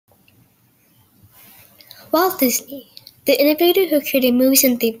Walt Disney, the innovator who created movies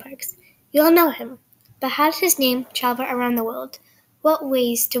and theme parks. You all know him, but how does his name travel around the world? What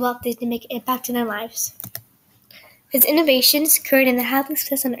ways did Walt Disney make an impact in our lives? His innovations, creating the happiest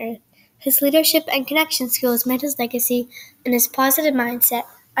place on earth, his leadership and connection skills made his legacy, and his positive mindset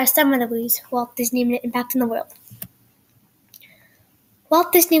are some of the ways Walt Disney made an impact in the world.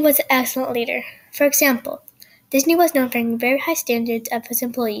 Walt Disney was an excellent leader. For example, Disney was known for having very high standards of his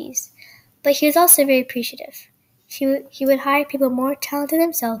employees, but he was also very appreciative. He would hire people more talented than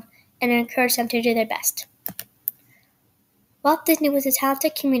himself and encourage them to do their best. Walt Disney was a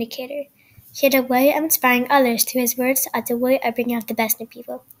talented communicator. He had a way of inspiring others through his words as a way of bringing out the best in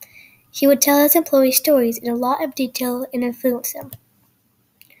people. He would tell his employees stories in a lot of detail and influence them.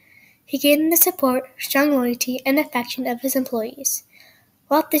 He gave them the support, strong loyalty, and affection of his employees.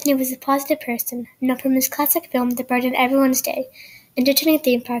 Walt Disney was a positive person, known from his classic film that brightened everyone's day, entertaining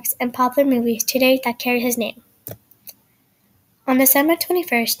theme parks and popular movies today that carry his name. On December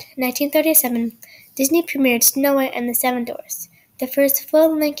 21st, 1937, Disney premiered Snow White and the Seven Dwarfs, the first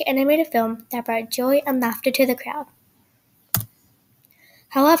full-length animated film that brought joy and laughter to the crowd.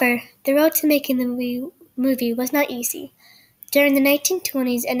 However, the road to making the movie was not easy. During the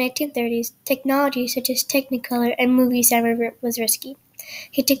 1920s and 1930s, technology such as Technicolor and movie sound was risky.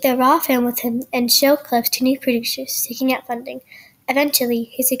 He took the raw film with him and showed clips to new producers seeking out funding. Eventually,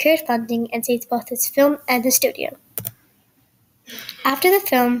 he secured funding and saved both his film and his studio. After the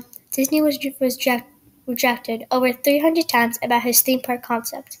film, Disney was rejected over 300 times about his theme park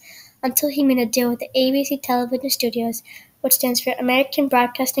concept, until he made a deal with the ABC Television Studios, which stands for American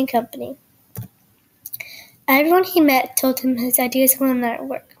Broadcasting Company. Everyone he met told him his ideas will not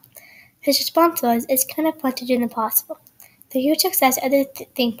work. His response was, "It's kind of fun to do the impossible." The huge success of the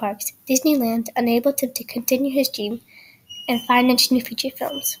theme parks, Disneyland unable to continue his dream and finance new feature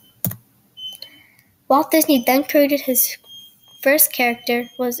films. Walt Disney then created his first character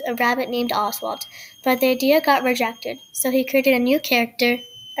was a rabbit named Oswald, but the idea got rejected, so he created a new character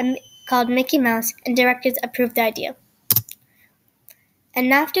called Mickey Mouse, and directors approved the idea.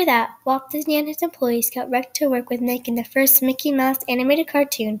 And after that, Walt Disney and his employees got right to work with making the first Mickey Mouse animated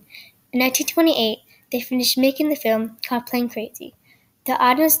cartoon. In 1928, they finished making the film called Plain Crazy. The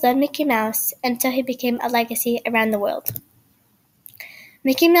audience loved Mickey Mouse until he became a legacy around the world.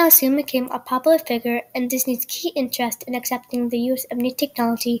 Mickey Mouse soon became a popular figure, and Disney's key interest in accepting the use of new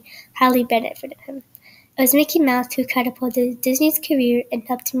technology highly benefited him. It was Mickey Mouse who catapulted Disney's career and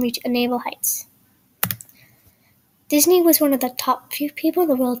helped him reach unable heights. Disney was one of the top few people in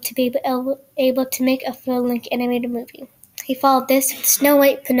the world to be able to make a full-length animated movie. He followed this with Snow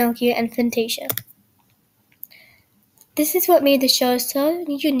White, Pinocchio, and Fantasia. This is what made the show so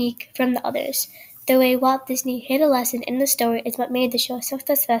unique from the others. The way Walt Disney hid a lesson in the story is what made the show so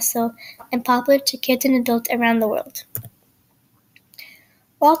successful and popular to kids and adults around the world.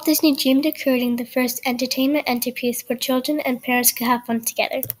 Walt Disney dreamed of creating the first entertainment enterprise where children and parents could have fun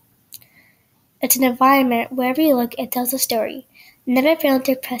together. It's an environment wherever you look, it tells a story, never failing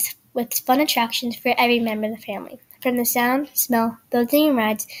to impress with fun attractions for every member of the family. From the sound, smell, building, and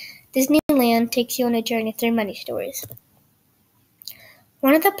rides, Disneyland takes you on a journey through many stories.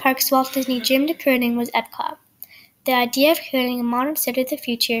 One of the parks Walt Disney dreamed of creating was Epcot. The idea of creating a modern city of the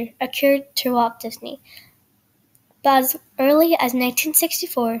future occurred to Walt Disney. But as early as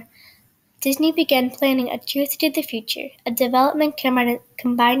 1964, Disney began planning a true city of the future, a development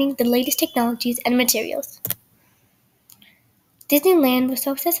combining the latest technologies and materials. Disneyland was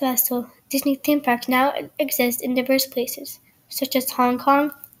so successful, Disney theme parks now exist in diverse places, such as Hong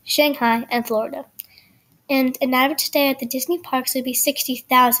Kong, Shanghai, and Florida. And an average day at the Disney parks would be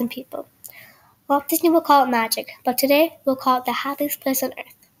 60,000 people. Walt Disney will call it magic, but today we'll call it the happiest place on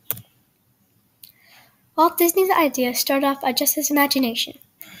earth. Walt Disney's idea started off as just his imagination,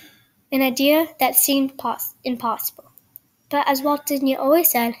 an idea that seemed impossible. But as Walt Disney always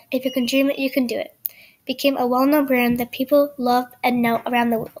said, if you can dream it, you can do it. It became a well-known brand that people love and know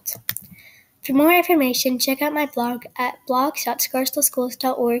around the world. For more information, check out my blog at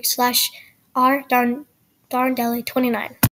blogs.scarsdaleschools.org/r-darndeli29.